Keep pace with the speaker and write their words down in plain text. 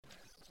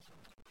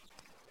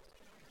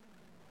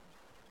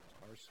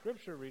Our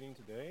scripture reading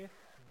today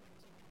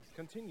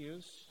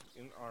continues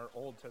in our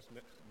Old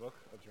Testament book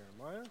of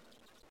Jeremiah.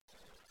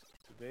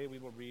 Today we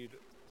will read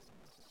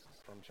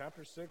from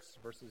chapter 6,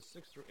 verses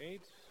 6 through 8,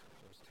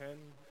 verse 10, and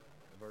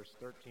verse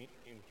 13 through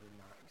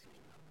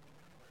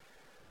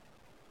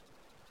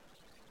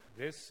 19.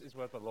 This is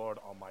what the Lord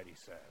Almighty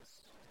says.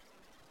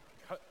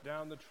 Cut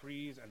down the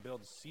trees and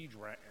build siege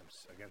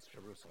ramps against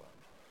Jerusalem.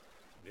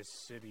 This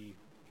city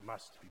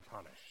must be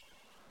punished.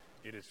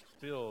 It is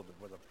filled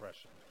with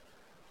oppression.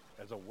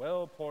 As a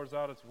well pours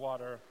out its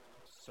water,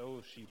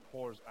 so she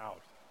pours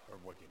out her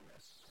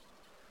wickedness.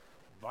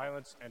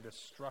 Violence and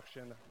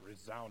destruction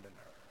resound in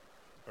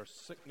her. Her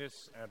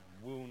sickness and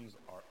wounds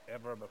are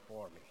ever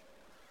before me.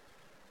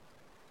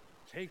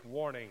 Take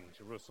warning,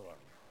 Jerusalem,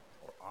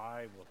 or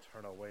I will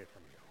turn away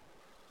from you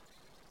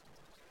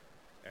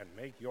and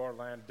make your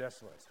land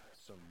desolate,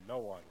 so no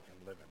one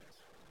can live in it.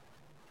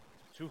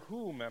 To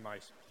whom can I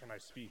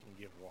speak and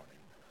give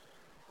warning?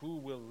 Who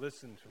will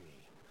listen to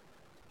me?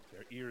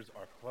 Their ears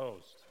are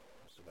closed,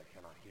 so they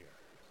cannot hear.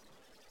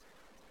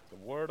 The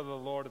word of the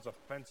Lord is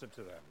offensive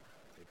to them.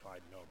 They find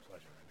no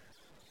pleasure in it.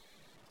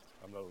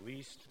 From the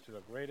least to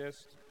the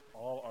greatest,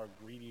 all are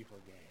greedy for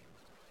gain.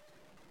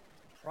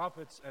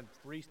 Prophets and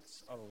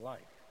priests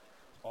alike,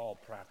 all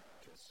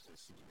practice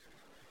deceit.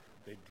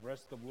 They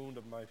dress the wound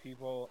of my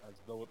people as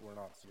though it were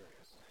not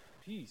serious.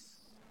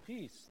 Peace,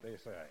 peace, they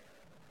say,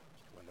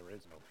 when there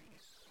is no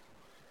peace.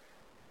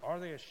 Are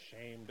they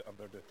ashamed of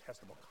their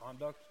detestable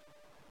conduct?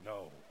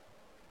 No,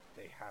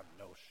 they have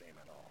no shame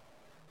at all.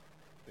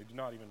 They do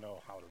not even know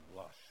how to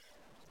blush.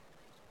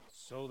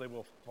 So they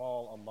will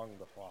fall among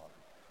the fallen.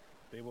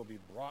 They will be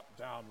brought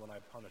down when I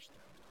punish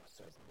them,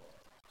 says the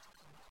Lord.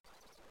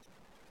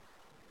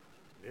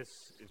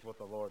 This is what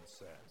the Lord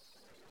says.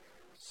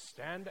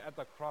 Stand at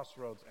the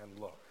crossroads and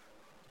look.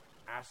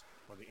 Ask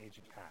for the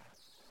ancient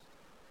paths.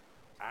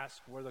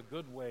 Ask where the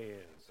good way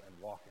is and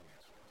walk in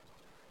it,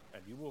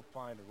 and you will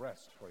find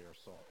rest for your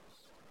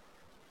souls.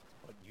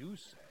 But you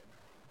said,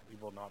 we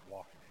will not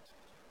walk in it.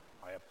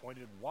 I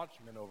appointed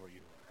watchmen over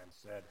you and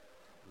said,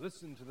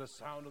 listen to the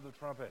sound of the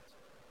trumpet.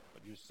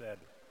 But you said,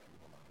 you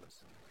will not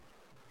listen.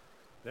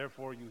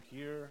 Therefore you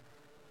hear,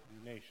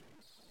 you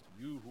nations,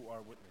 you who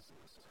are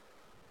witnesses.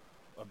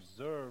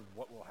 Observe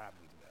what will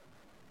happen to them.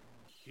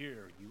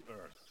 Hear, you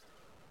earth.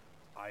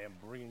 I am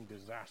bringing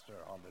disaster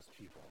on this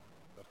people,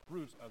 the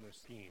fruit of their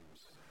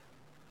schemes,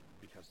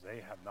 because they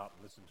have not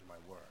listened to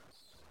my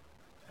words,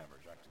 have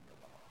rejected the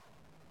law.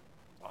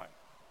 My law.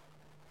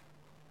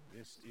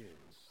 This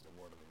is the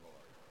word of the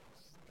Lord.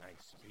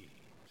 Thanks be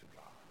to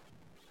God.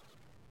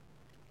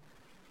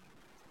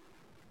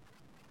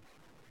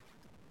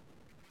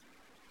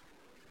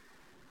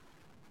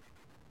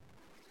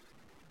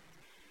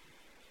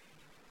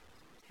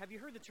 Have you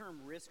heard the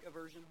term risk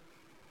aversion?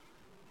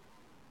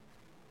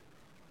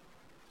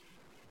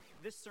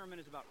 This sermon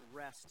is about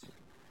rest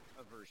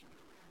aversion.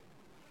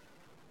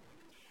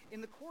 In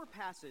the core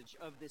passage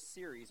of this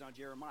series on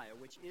Jeremiah,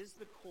 which is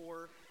the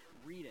core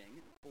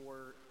reading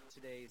for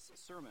today's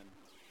sermon,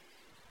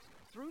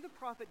 through the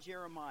prophet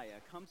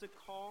Jeremiah comes a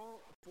call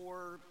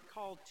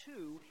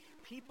to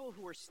people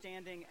who are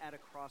standing at a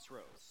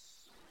crossroads,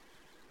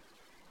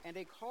 and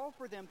a call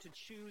for them to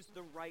choose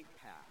the right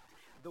path,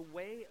 the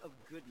way of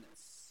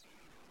goodness.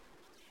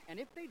 And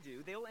if they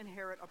do, they'll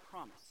inherit a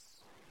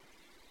promise.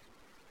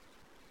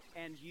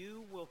 And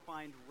you will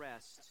find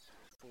rest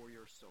for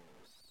your souls.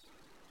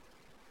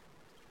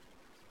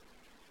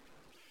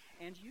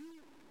 And you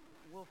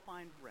will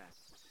find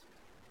rest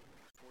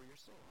for your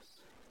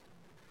souls.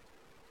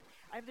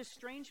 I have this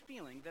strange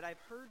feeling that I've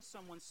heard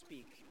someone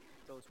speak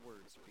those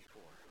words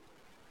before.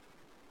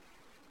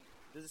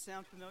 Does it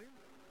sound familiar?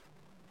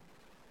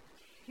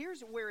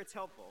 Here's where it's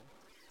helpful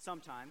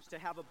sometimes to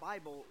have a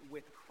Bible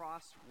with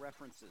cross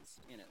references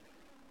in it.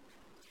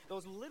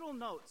 Those little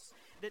notes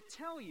that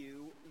tell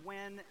you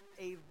when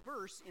a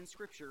verse in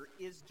Scripture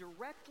is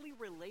directly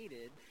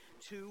related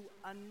to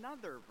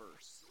another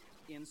verse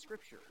in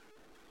Scripture.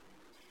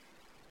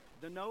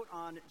 The note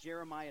on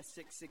Jeremiah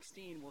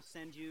 6:16 will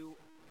send you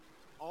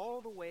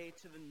all the way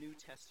to the New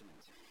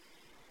Testament,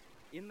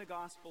 in the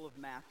Gospel of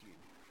Matthew,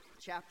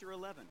 chapter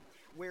 11,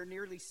 where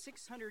nearly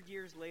 600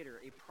 years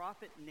later, a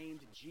prophet named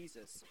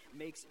Jesus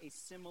makes a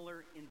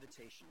similar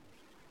invitation.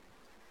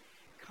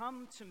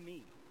 Come to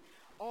me,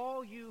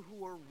 all you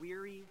who are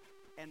weary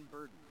and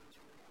burdened,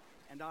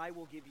 and I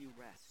will give you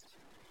rest.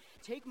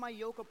 Take my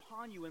yoke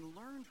upon you and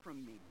learn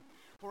from me,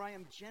 for I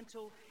am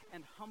gentle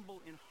and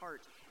humble in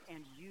heart,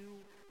 and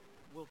you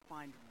will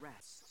find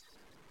rest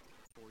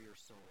for your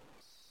souls.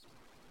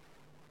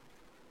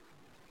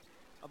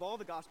 Of all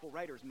the gospel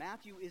writers,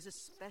 Matthew is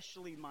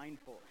especially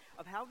mindful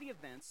of how the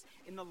events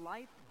in the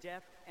life,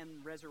 death,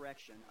 and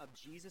resurrection of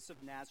Jesus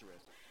of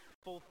Nazareth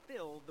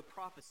fulfill the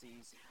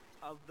prophecies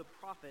of the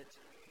prophet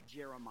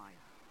Jeremiah.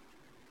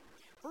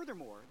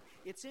 Furthermore,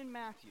 it's in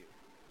Matthew,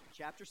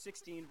 chapter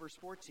 16, verse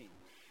 14,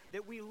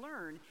 that we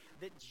learn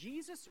that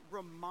Jesus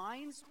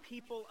reminds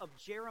people of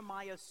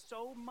Jeremiah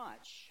so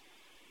much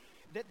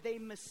that they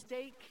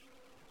mistake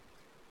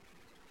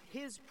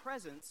his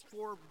presence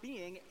for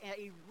being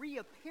a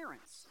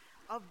reappearance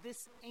of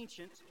this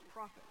ancient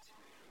prophet.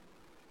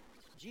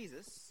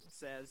 Jesus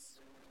says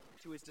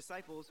to his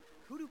disciples,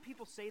 "Who do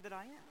people say that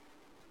I am?"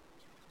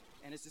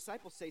 And his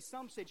disciples say,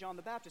 some say John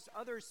the Baptist,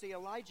 others say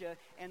Elijah,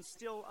 and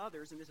still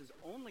others, and this is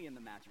only in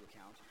the Matthew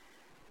account,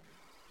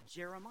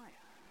 Jeremiah.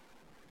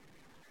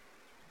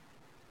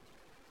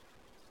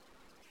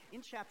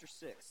 In chapter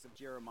 6 of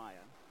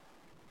Jeremiah,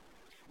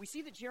 we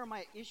see that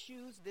Jeremiah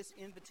issues this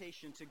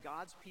invitation to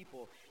God's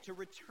people to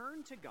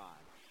return to God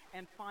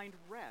and find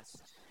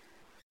rest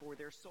for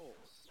their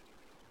souls.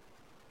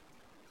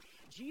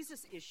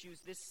 Jesus issues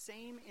this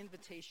same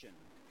invitation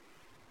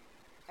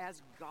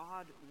as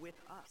God with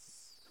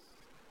us.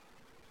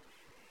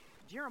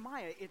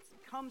 Jeremiah, it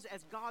comes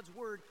as God's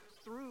word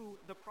through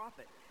the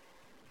prophet.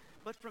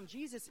 But from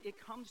Jesus, it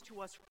comes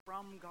to us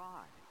from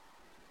God,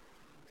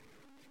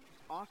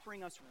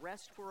 offering us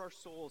rest for our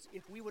souls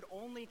if we would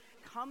only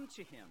come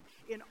to him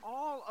in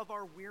all of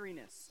our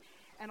weariness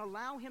and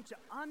allow him to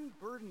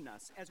unburden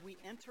us as we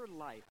enter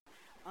life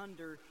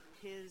under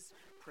his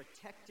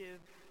protective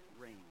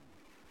reign.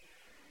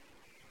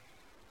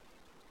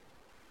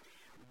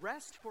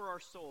 Rest for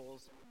our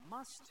souls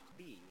must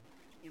be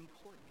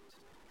important.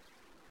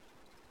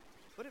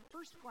 But at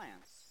first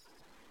glance,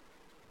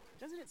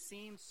 doesn't it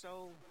seem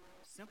so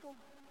simple?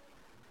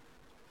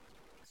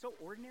 So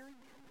ordinary?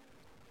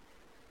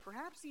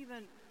 Perhaps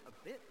even a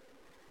bit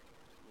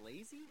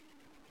lazy?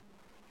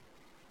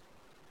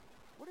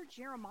 What are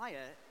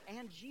Jeremiah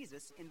and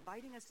Jesus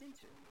inviting us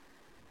into?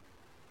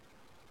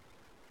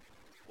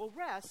 Well,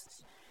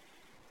 rest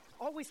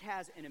always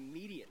has an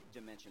immediate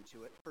dimension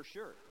to it, for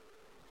sure.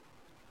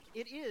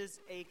 It is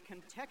a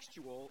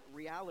contextual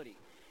reality.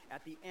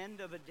 At the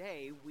end of a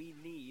day, we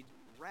need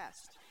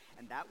rest,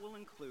 and that will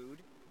include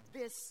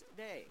this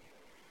day.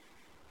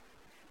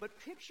 But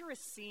picture a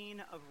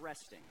scene of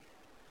resting.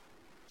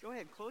 Go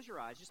ahead, close your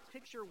eyes. Just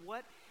picture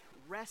what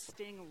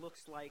resting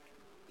looks like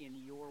in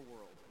your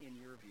world, in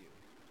your view.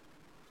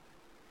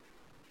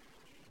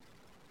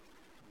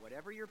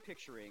 Whatever you're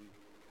picturing,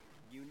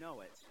 you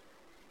know it.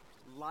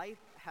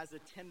 Life has a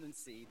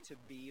tendency to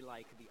be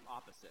like the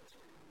opposite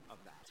of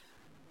that.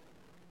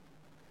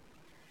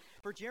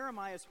 For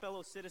Jeremiah's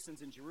fellow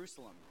citizens in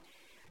Jerusalem,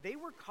 they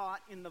were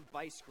caught in the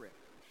vice grip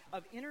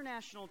of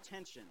international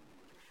tension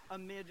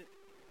amid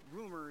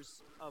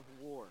rumors of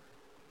war.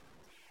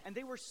 And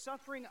they were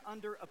suffering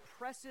under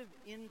oppressive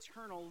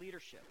internal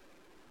leadership.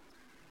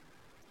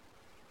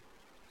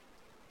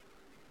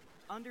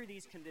 Under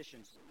these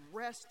conditions,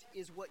 rest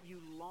is what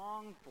you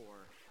long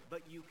for,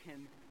 but you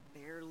can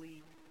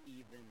barely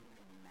even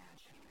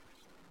imagine.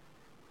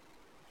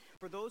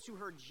 For those who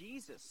heard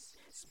Jesus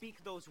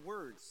speak those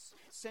words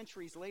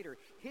centuries later,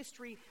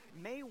 history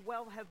may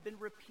well have been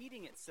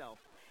repeating itself,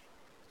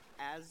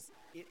 as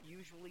it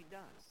usually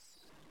does,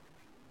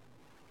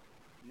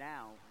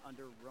 now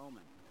under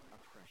Roman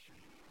oppression.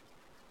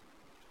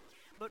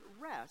 But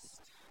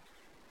rest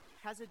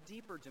has a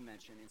deeper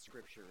dimension in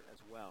Scripture as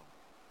well.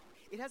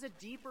 It has a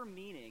deeper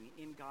meaning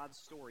in God's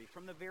story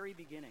from the very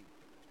beginning.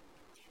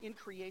 In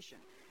creation,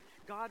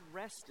 God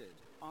rested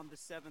on the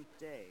seventh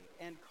day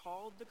and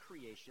called the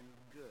creation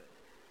good.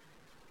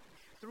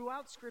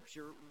 Throughout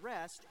Scripture,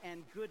 rest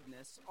and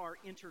goodness are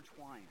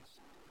intertwined.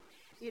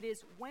 It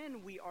is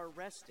when we are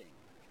resting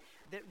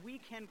that we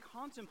can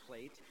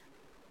contemplate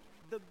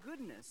the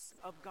goodness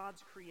of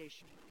God's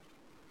creation.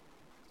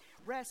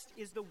 Rest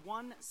is the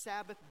one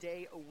Sabbath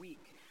day a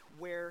week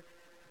where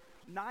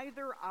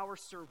neither our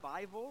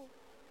survival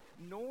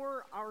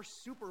nor our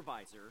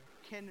supervisor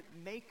can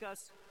make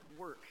us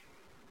work.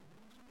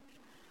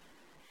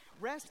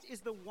 Rest is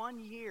the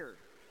 1 year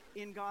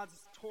in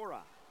God's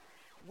Torah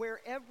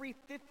where every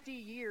 50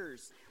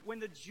 years,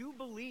 when the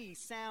Jubilee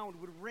sound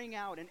would ring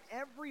out and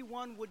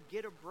everyone would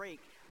get a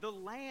break, the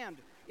land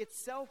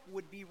itself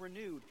would be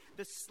renewed,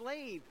 the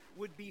slave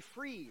would be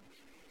freed,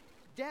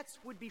 debts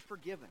would be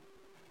forgiven,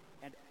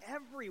 and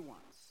everyone's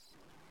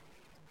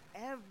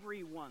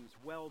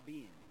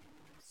well-being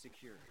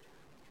secured.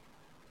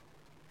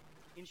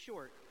 In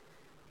short,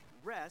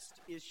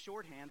 rest is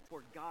shorthand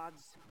for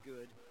God's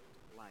good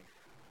life.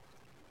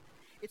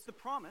 It's the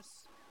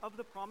promise of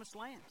the promised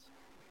land.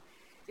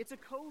 It's a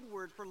code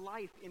word for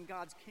life in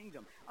God's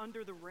kingdom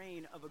under the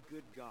reign of a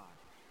good God.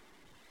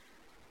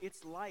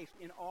 It's life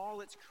in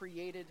all its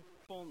created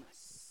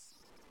fullness.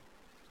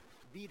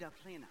 Vida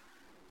plena.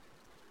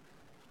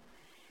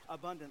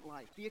 Abundant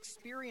life. The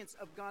experience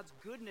of God's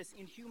goodness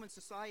in human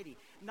society,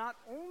 not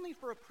only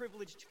for a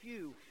privileged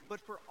few,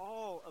 but for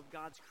all of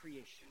God's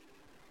creation.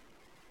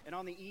 And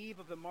on the eve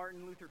of the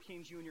Martin Luther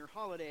King Jr.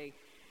 holiday,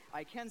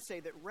 I can say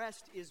that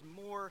rest is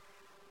more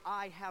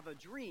I have a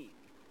dream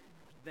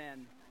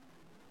than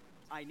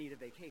I need a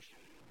vacation.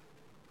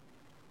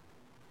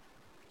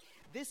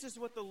 This is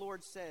what the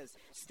Lord says.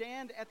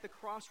 Stand at the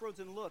crossroads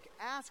and look.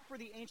 Ask for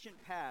the ancient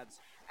paths.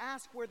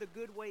 Ask where the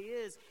good way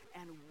is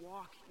and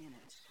walk in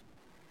it.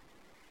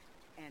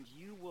 And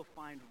you will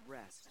find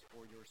rest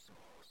for your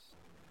souls.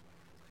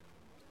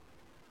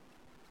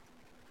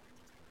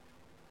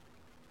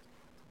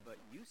 But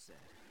you said,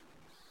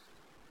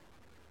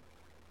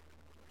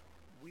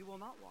 we will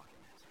not walk in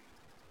it.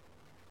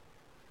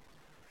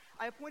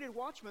 I appointed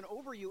watchmen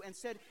over you and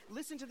said,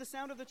 listen to the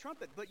sound of the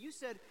trumpet. But you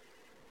said,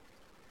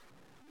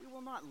 we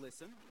will not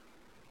listen.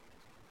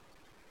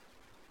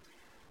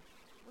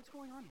 What's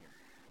going on here?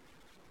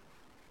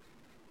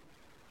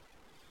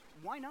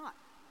 Why not?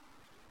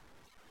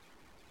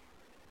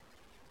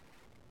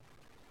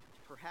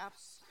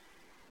 Perhaps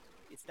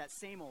it's that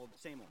same old.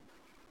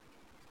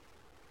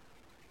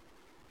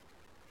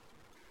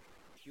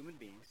 Human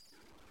beings,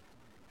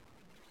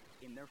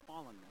 in their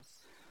fallenness,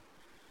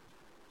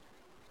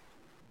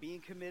 being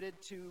committed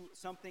to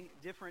something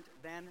different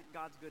than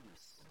God's goodness.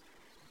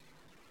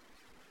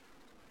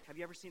 Have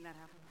you ever seen that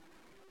happen?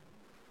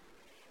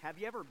 Have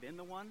you ever been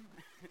the one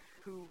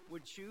who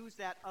would choose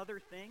that other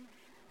thing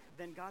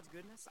than God's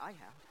goodness? I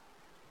have.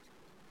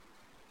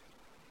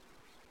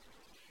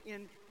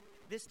 In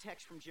this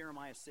text from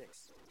Jeremiah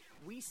 6,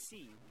 we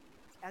see,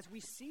 as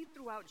we see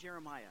throughout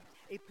Jeremiah,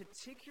 a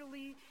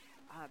particularly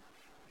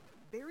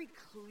very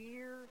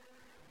clear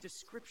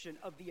description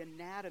of the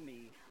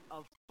anatomy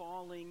of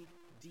falling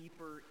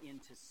deeper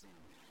into sin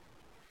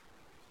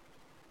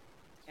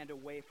and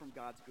away from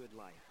God's good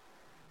life.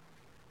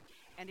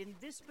 And in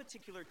this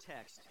particular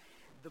text,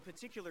 the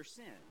particular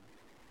sin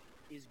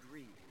is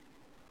greed.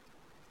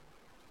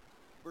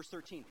 Verse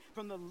 13,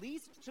 from the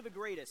least to the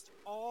greatest,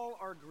 all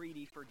are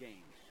greedy for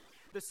gain.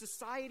 The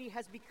society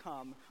has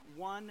become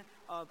one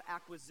of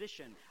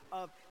acquisition,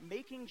 of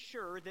making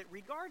sure that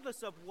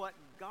regardless of what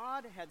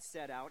God had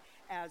set out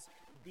as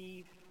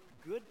the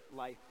good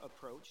life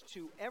approach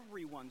to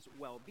everyone's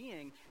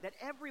well-being, that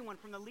everyone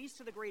from the least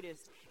to the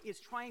greatest is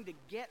trying to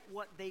get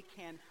what they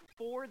can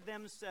for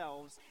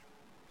themselves,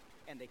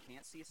 and they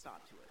can't see a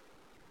stop to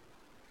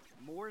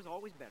it. More is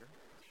always better.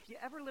 You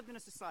ever lived in a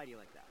society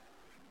like that?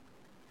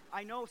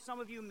 I know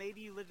some of you,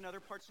 maybe you lived in other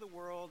parts of the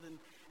world and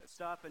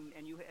stuff,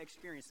 and you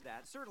experienced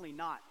that. Certainly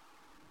not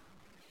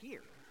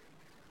here.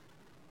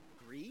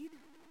 Greed?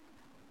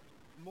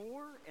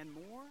 More and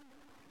more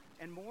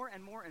and more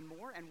and more and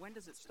more, and when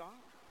does it stop?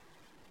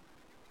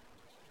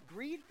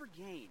 Greed for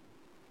gain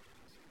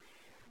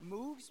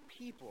moves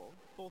people,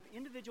 both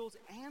individuals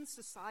and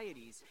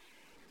societies,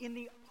 in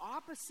the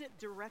opposite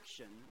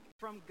direction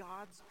from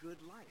God's good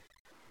life.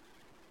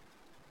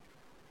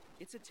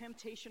 It's a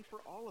temptation for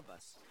all of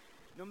us,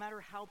 no matter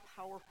how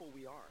powerful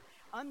we are.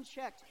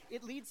 Unchecked,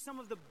 it leads some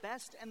of the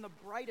best and the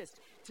brightest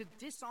to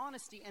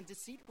dishonesty and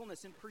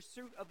deceitfulness in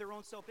pursuit of their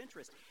own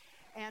self-interest.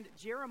 And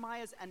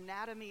Jeremiah's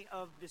anatomy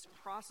of this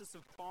process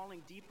of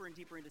falling deeper and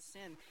deeper into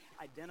sin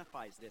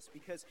identifies this,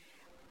 because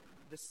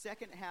the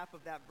second half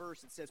of that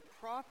verse, it says,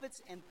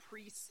 prophets and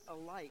priests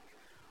alike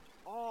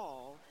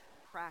all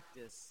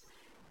practice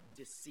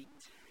deceit.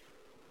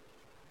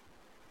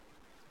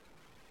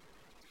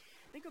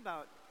 Think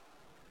about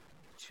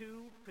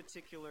two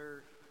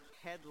particular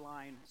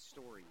headline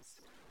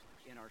stories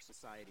in our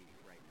society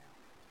right now,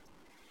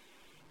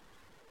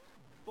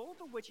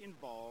 both of which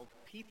involve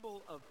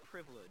people of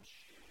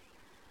privilege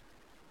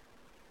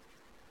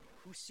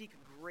who seek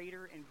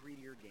greater and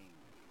greedier gain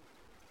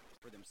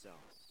for themselves.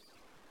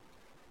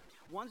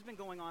 One's been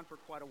going on for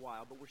quite a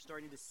while, but we're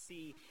starting to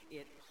see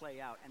it play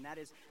out, and that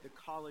is the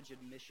college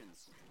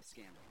admissions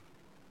scandal.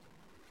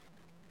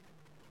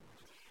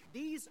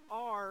 These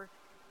are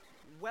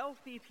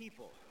wealthy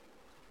people.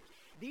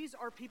 These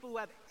are people who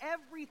have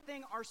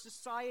everything our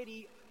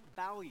society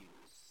values.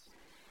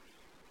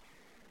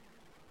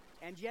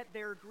 And yet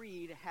their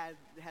greed has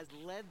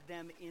led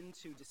them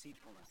into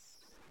deceitfulness.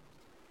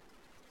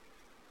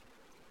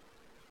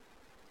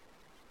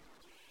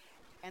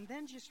 And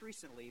then just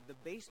recently, the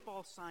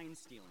baseball sign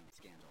stealing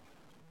scandal.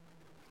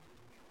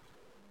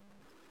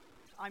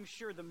 I'm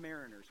sure the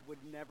Mariners would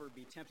never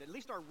be tempted. At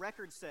least our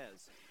record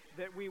says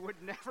that we would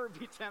never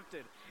be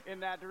tempted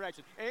in that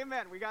direction.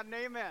 Amen. We got an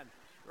amen,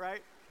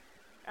 right?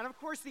 And of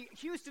course, the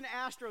Houston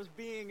Astros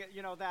being,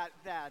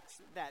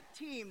 that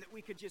team that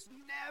we could just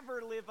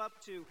never live up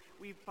to,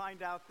 we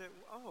find out that,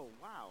 oh,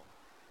 wow.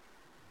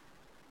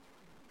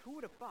 Who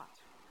would have thought?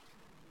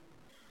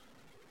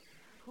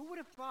 Who would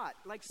have thought?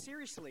 Like,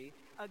 seriously,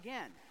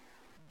 again,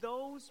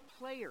 those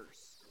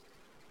players,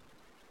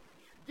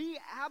 the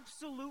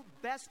absolute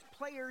best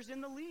players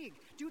in the league,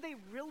 do they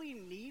really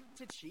need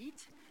to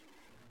cheat?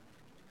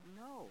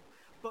 No.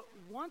 But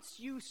once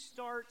you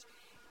start,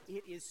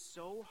 it is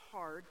so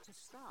hard to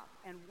stop.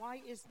 And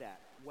why is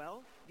that?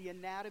 Well, the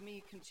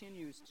anatomy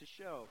continues to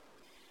show.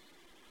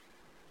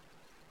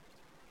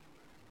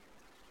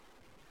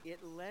 It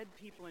led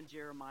people in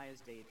Jeremiah's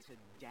day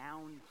to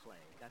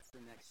downplay. That's the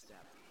next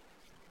step.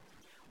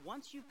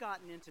 Once you've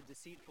gotten into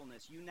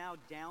deceitfulness, you now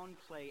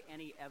downplay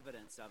any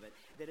evidence of it,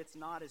 that it's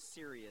not as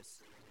serious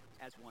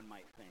as one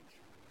might think.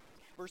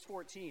 Verse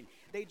 14,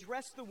 they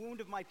dress the wound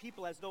of my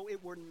people as though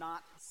it were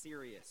not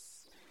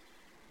serious.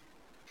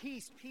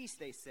 Peace, peace,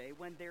 they say,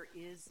 when there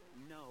is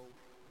no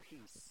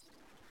peace.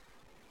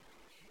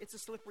 It's a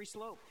slippery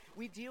slope.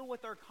 We deal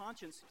with our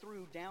conscience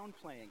through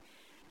downplaying.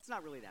 It's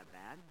not really that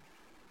bad.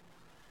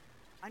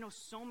 I know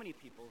so many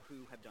people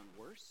who have done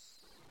worse.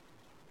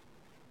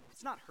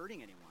 It's not hurting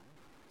anyone.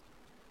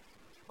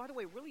 By the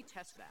way, really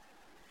test that.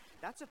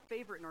 That's a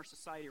favorite in our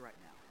society right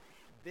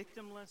now.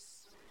 Victimless,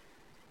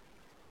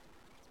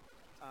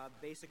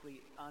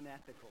 basically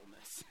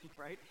unethicalness,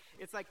 right?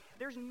 It's like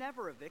there's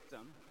never a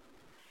victim.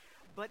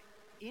 But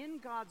in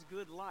God's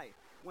good life,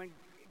 when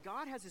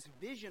God has this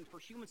vision for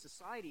human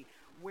society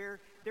where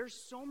there's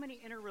so many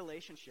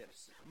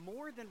interrelationships,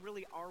 more than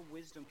really our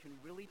wisdom can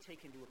really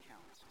take into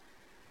account.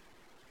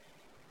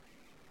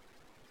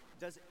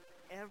 Does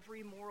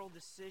every moral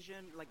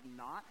decision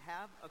not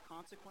have a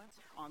consequence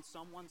on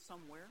someone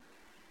somewhere?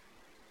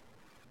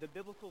 The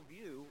biblical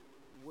view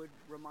would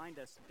remind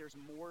us that there's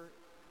more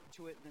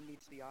to it than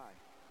meets the eye.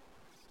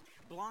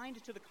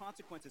 Blind to the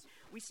consequences,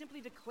 we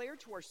simply declare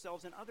to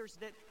ourselves and others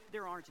that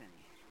there aren't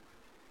any.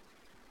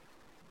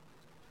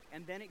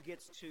 And then it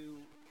gets to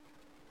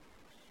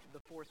the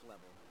fourth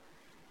level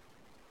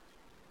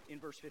in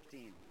verse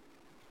 15.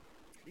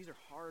 These are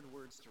hard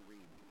words to read.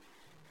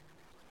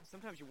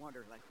 Sometimes you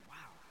wonder, wow,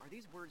 are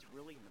these words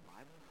really in the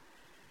Bible?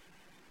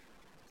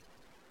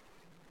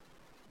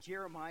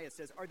 Jeremiah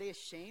says, are they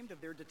ashamed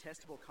of their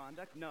detestable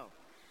conduct? No.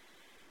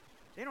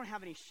 They don't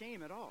have any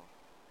shame at all.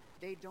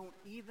 They don't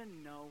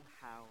even know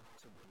how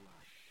to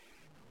blush.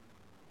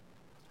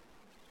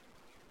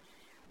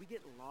 We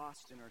get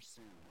lost in our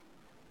sin.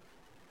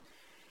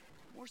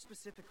 More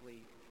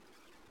specifically,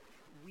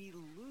 we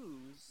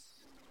lose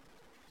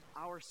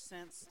our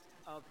sense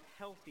of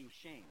healthy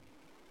shame.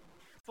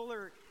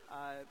 Fuller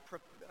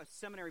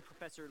seminary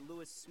professor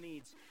Lewis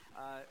Smedes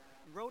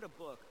wrote a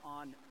book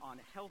on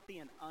healthy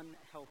and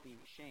unhealthy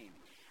shame.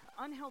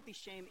 Unhealthy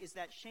shame is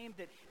that shame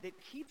that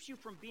keeps you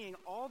from being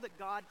all that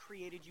God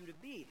created you to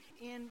be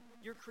in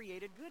your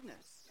created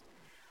goodness.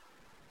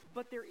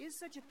 But there is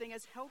such a thing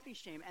as healthy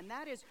shame, and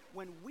that is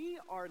when we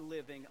are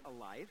living a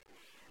life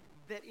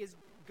that is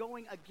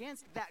going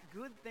against that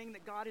good thing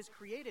that God has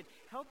created.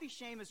 Healthy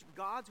shame is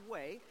God's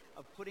way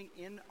of putting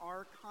in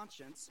our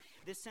conscience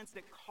this sense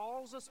that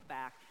calls us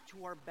back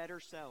to our better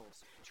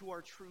selves, to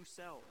our true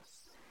selves.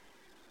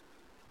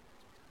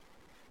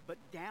 But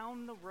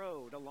down the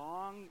road,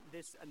 along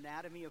this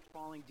anatomy of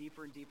falling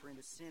deeper and deeper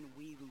into sin,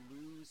 we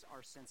lose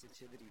our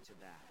sensitivity to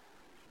that.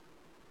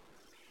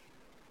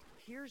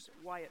 Here's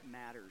why it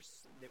matters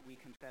that we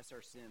confess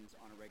our sins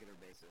on a regular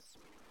basis.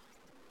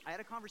 I had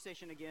a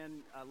conversation again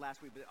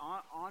last week, but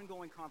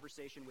ongoing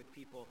conversation with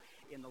people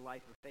in the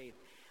life of faith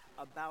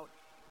about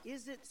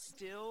does it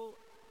still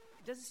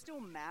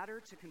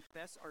matter to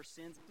confess our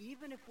sins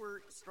even if we're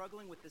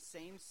struggling with the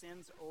same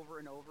sins over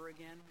and over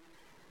again?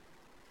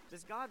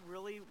 Does God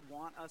really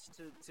want us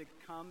to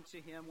come to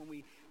Him when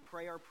we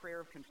pray our prayer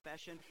of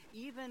confession,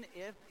 even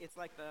if it's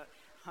like the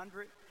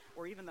 100th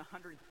or even the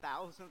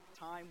 100,000th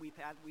time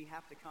we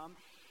have to come?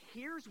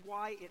 Here's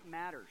why it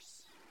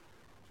matters.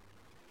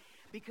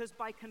 Because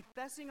by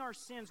confessing our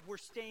sins, we're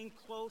staying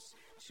close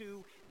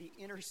to the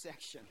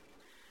intersection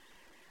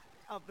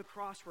of the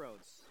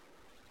crossroads.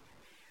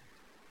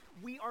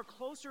 We are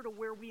closer to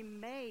where we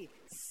may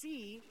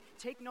see,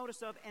 take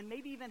notice of, and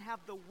maybe even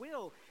have the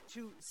will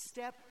to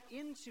step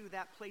into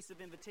that place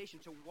of invitation,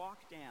 to walk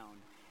down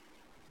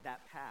that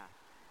path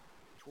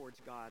towards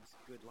God's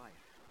good life.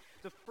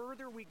 The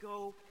further we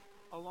go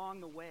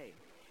along the way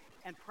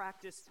and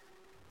practice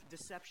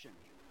deception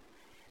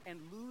and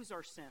lose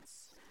our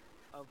sense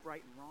of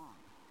right and wrong,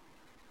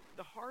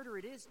 the harder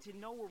it is to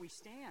know where we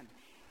stand,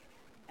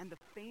 and the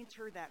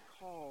fainter that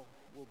call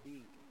will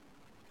be.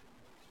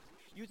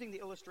 Using the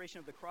illustration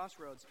of the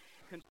crossroads,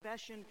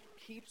 confession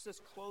keeps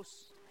us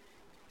close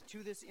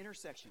to this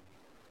intersection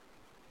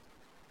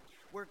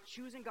where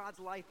choosing God's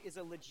life is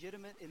a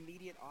legitimate,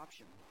 immediate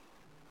option.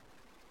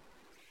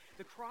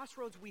 The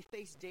crossroads we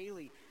face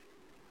daily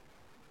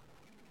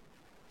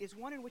is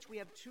one in which we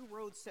have two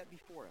roads set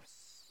before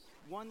us.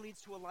 One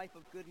leads to a life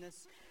of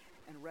goodness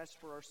and rest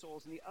for our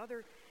souls, and the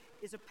other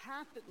is a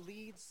path that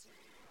leads,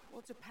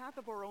 it's a path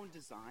of our own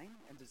design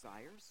and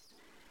desires,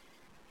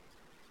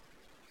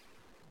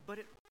 but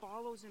it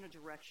follows in a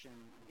direction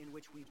in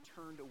which we've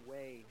turned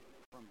away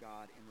from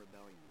God in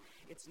rebellion.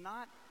 It's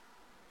not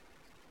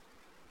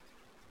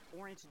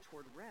oriented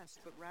toward rest,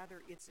 but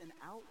rather it's an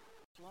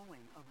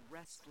outflowing of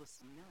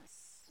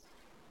restlessness.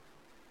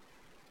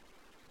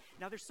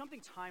 Now, there's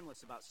something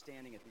timeless about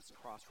standing at these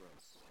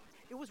crossroads.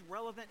 It was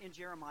relevant in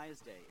Jeremiah's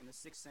day, in the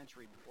 6th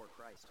century before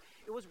Christ.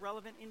 It was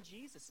relevant in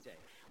Jesus' day,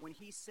 when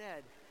he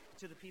said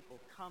to the people,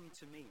 "Come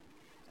to me,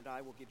 and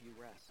I will give you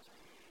rest."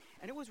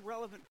 And it was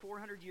relevant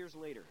 400 years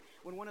later,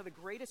 when one of the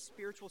greatest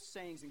spiritual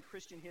sayings in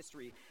Christian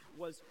history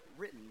was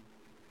written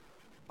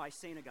by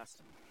St.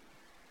 Augustine.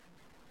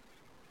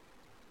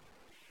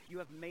 "You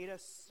have made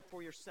us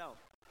for yourself,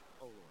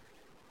 O Lord,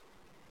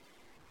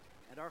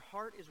 and our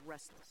heart is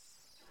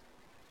restless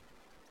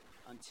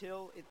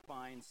until it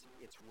finds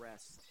its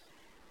rest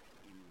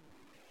in you."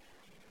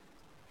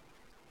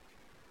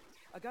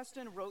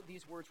 Augustine wrote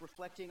these words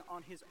reflecting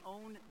on his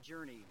own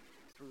journey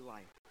through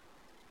life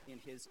in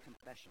his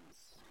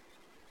Confessions.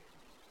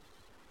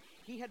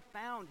 He had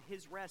found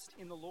his rest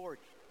in the Lord.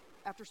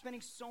 After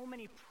spending so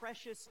many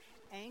precious,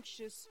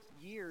 anxious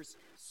years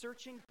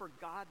searching for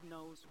God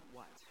knows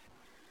what.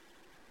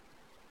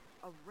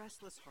 A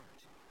restless heart,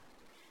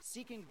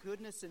 seeking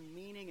goodness and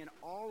meaning in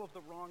all of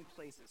the wrong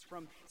places,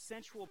 from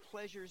sensual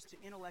pleasures to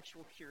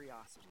intellectual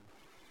curiosity.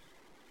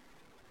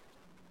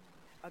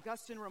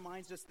 Augustine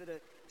reminds us that a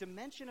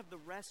dimension of the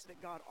rest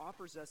that God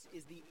offers us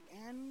is the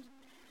end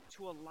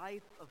to a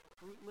life of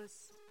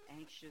fruitless,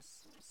 anxious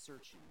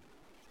searching.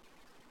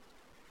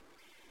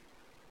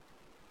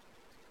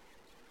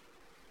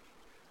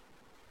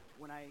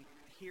 When I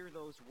hear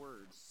those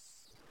words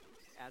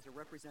as a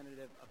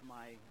representative of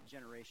my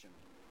generation,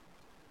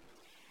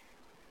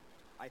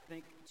 I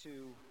think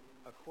to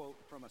a quote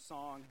from a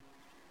song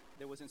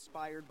that was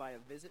inspired by a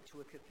visit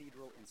to a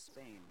cathedral in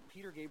Spain.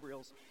 Peter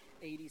Gabriel's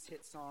 80s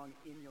hit song,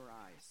 In Your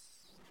Eyes,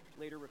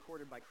 later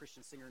recorded by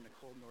Christian singer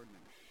Nicole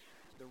Nordman.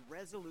 The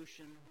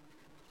resolution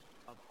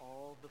of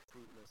all the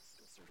fruitless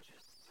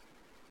searches.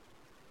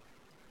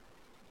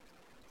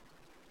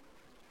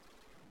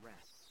 Rest.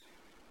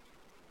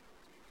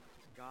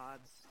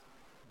 God's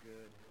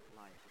good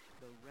life.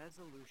 The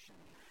resolution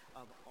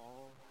of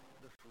all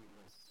the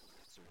fruitless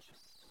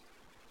searches.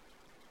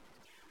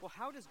 Well,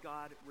 how does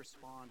God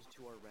respond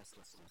to our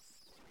restlessness?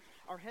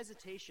 Our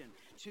hesitation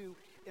to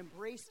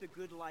embrace the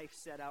good life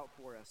set out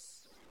for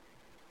us?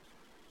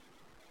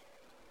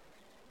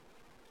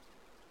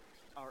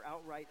 Our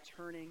outright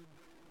turning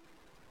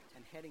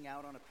and heading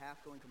out on a path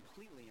going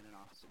completely in an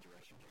opposite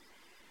direction?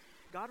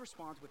 God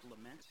responds with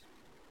lament.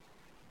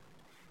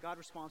 God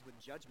responds with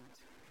judgment.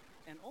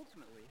 And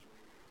ultimately,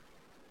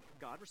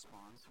 God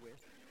responds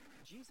with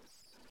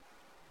Jesus.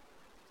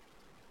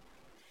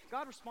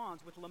 God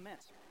responds with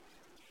lament.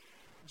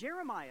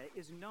 Jeremiah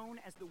is known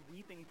as the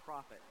weeping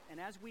prophet, and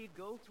as we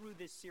go through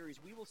this series,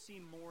 we will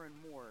see more and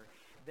more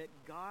that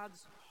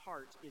God's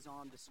heart is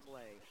on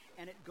display,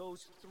 and it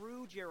goes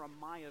through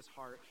Jeremiah's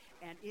heart,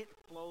 and it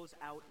flows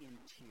out in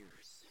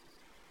tears.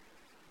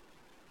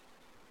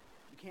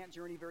 You can't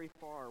journey very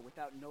far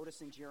without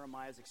noticing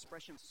Jeremiah's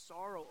expression of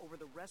sorrow over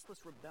the restless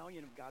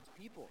rebellion of God's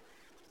people.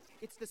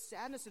 It's the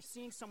sadness of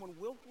seeing someone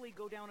willfully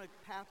go down a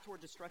path toward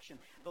destruction,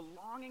 the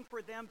longing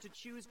for them to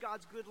choose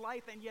God's good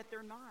life, and yet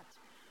they're not.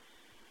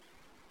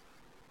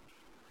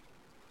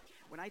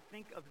 When I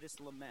think of this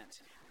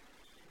lament,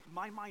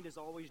 my mind is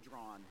always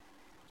drawn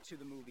to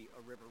the movie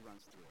A River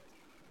Runs Through It.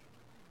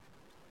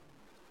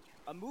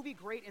 A movie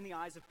great in the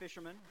eyes of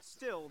fishermen,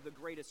 still the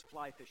greatest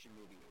fly fishing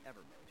movie ever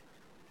made.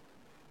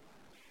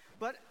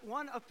 But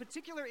one of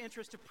particular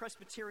interest to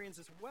Presbyterians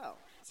as well,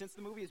 since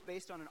the movie is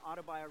based on an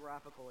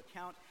autobiographical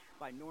account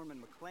by Norman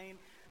Maclean,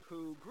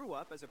 who grew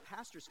up as a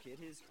pastor's kid,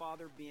 his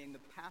father being the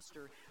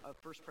pastor of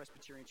First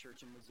Presbyterian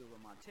Church in Missoula,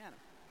 Montana.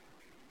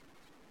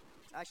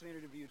 I actually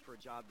interviewed for a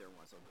job there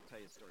once. I'll tell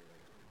you a story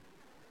later.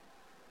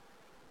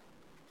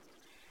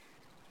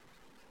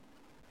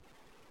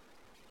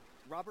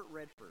 Robert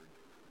Redford,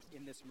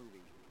 in this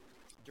movie,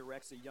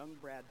 directs a young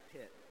Brad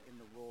Pitt in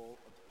the role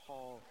of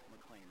Paul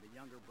McLean, the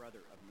younger brother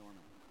of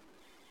Norman.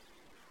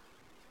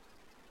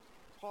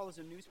 Paul is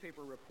a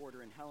newspaper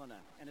reporter in Helena,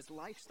 and his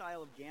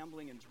lifestyle of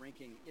gambling and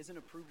drinking isn't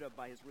approved of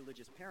by his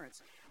religious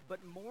parents,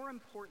 but more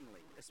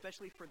importantly,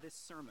 especially for this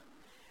sermon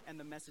and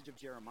the message of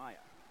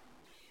Jeremiah,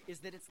 is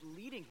that it's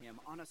leading him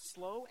on a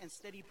slow and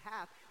steady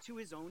path to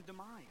his own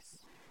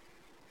demise.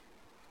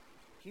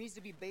 He needs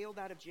to be bailed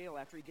out of jail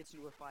after he gets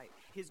into a fight.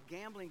 His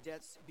gambling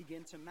debts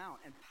begin to mount,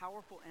 and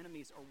powerful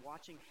enemies are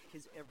watching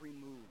his every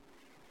move.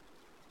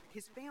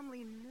 His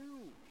family knew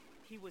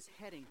he was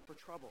heading for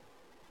trouble.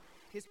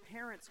 His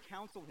parents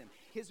counseled him.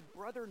 His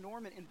brother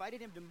Norman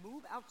invited him to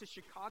move out to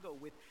Chicago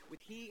with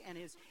he and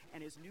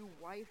his new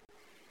wife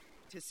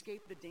to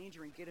escape the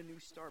danger and get a new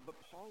start. But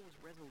Paul was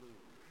resolute,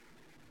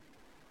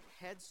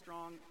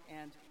 headstrong,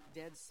 and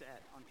dead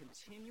set on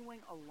continuing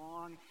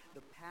along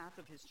the path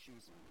of his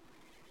choosing.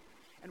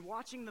 And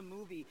watching the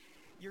movie,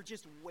 you're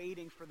just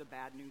waiting for the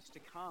bad news to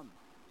come.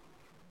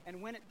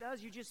 And when it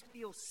does, you just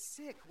feel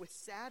sick with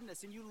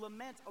sadness, and you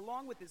lament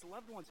along with his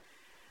loved ones.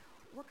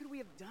 What could we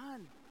have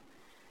done?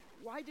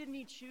 Why didn't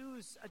he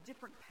choose a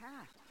different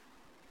path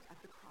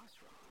at the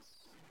crossroads?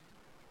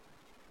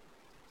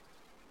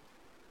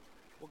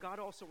 Well, God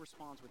also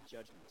responds with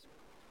judgment.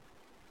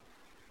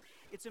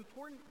 It's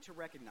important to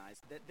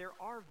recognize that there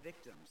are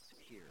victims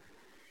here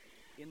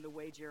in the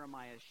way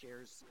Jeremiah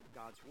shares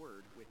God's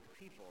word with the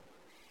people.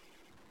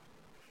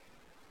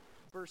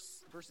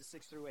 Verses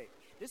 6 through 8.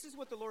 This is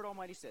what the Lord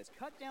Almighty says.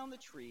 Cut down the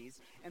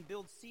trees and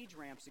build siege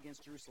ramps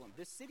against Jerusalem.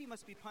 This city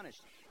must be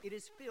punished. It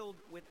is filled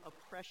with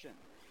oppression.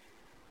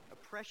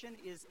 Oppression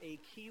is a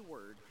key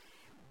word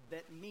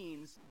that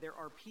means there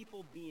are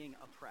people being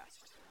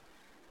oppressed.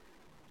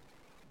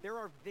 There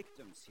are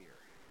victims here,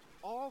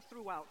 all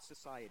throughout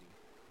society.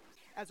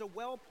 As a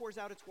well pours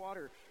out its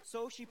water,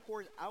 so she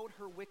pours out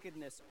her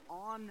wickedness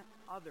on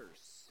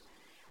others.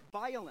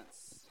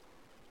 Violence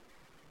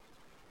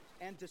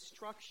and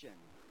destruction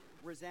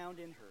resound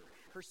in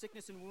her. Her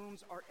sickness and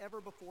wounds are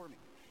ever before me.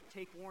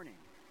 Take warning,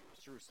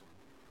 Jerusalem.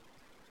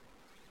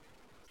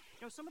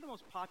 You know, some of the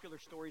most popular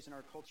stories in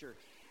our culture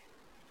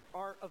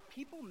are of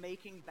people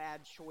making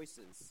bad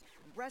choices,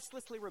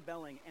 restlessly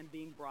rebelling and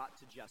being brought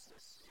to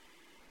justice.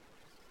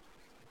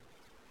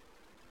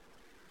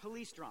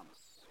 Police dramas,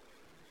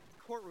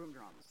 courtroom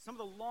dramas, some of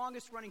the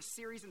longest running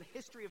series in the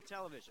history of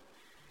television.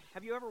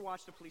 Have you ever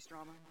watched a police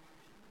drama?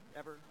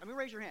 Ever? I mean,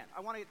 raise your hand.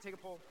 I want to take a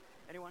poll.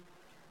 Anyone?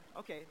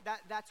 Okay,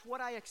 that's what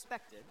I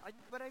expected,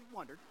 but I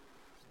wondered.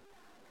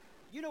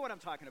 You know what I'm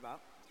talking about.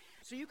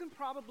 So you can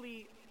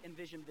probably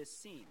envision this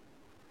scene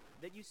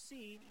that you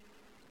see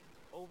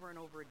over and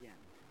over again.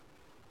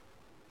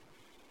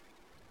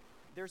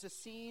 There's a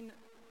scene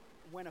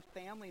when a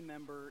family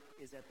member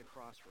is at the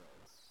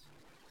crossroads,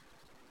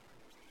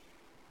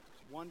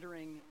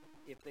 wondering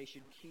if they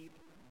should keep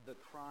the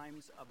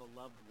crimes of a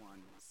loved one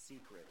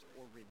secret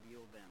or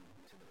reveal them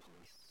to the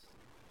police.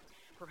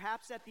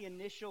 Perhaps at the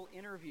initial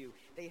interview,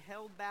 they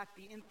held back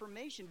the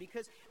information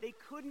because they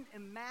couldn't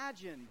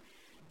imagine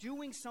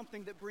doing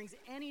something that brings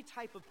any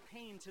type of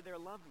pain to their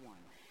loved one.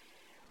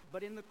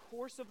 But in the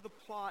course of the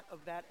plot of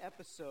that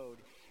episode,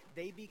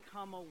 they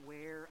become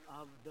aware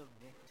of the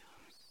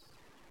victims,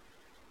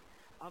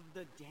 of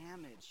the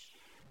damage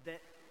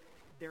that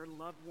their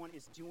loved one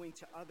is doing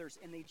to others,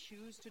 and they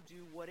choose to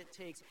do what it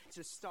takes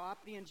to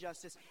stop the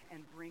injustice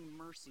and bring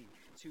mercy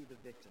to the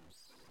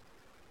victims.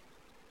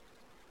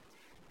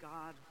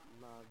 God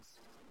loves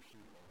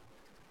people.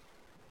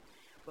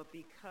 But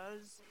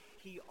because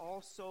he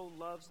also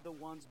loves the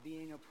ones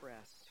being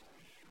oppressed,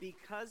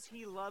 because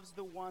he loves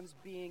the ones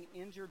being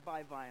injured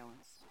by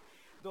violence,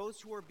 those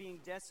who are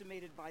being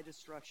decimated by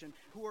destruction,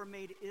 who are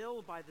made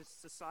ill by the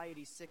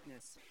society's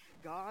sickness,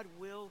 God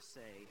will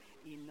say,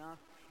 enough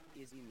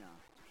is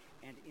enough,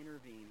 and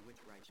intervene with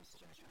righteous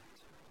judgment.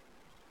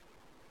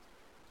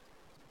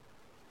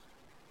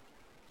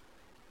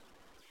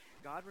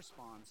 God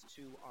responds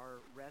to our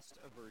rest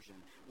aversion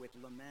with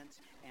lament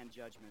and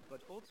judgment, but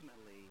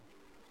ultimately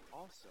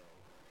also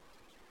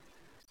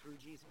through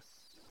Jesus.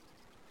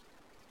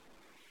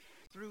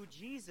 Through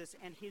Jesus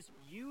and his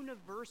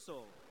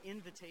universal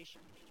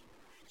invitation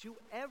to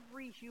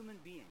every human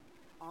being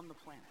on the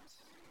planet.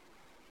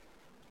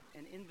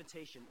 An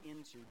invitation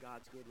into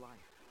God's good life,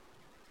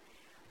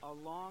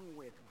 along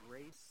with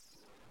grace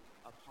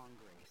upon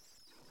grace.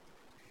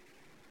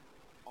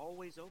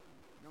 Always open,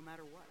 no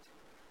matter what.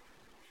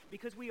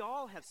 Because we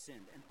all have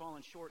sinned and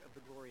fallen short of the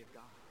glory of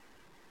God.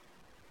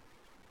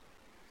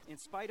 In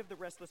spite of the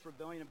restless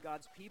rebellion of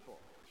God's people,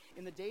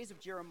 in the days of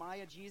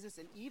Jeremiah, Jesus,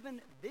 and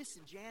even this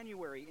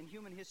January in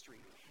human history,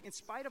 in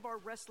spite of our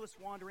restless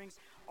wanderings,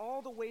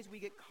 all the ways we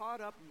get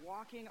caught up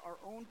walking our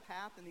own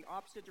path in the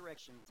opposite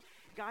direction,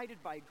 guided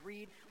by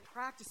greed,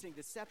 practicing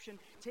deception,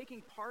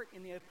 taking part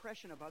in the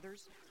oppression of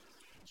others,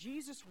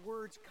 Jesus'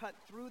 words cut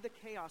through the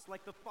chaos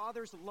like the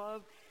Father's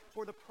love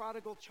for the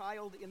prodigal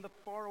child in the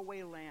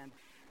faraway land.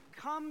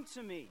 Come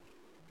to me,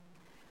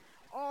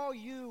 all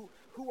you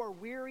who are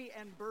weary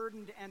and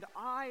burdened, and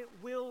I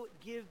will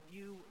give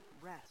you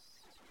rest.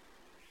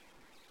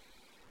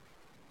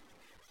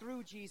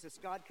 Through Jesus,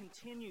 God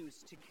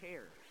continues to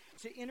care,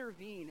 to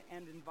intervene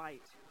and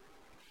invite,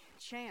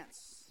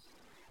 chance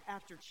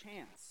after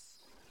chance.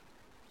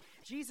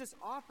 Jesus'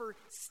 offer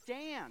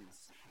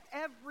stands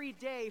every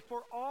day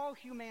for all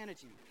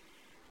humanity,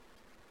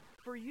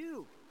 for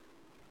you,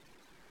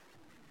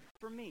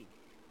 for me.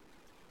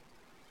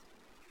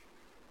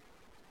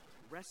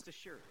 Rest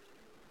assured,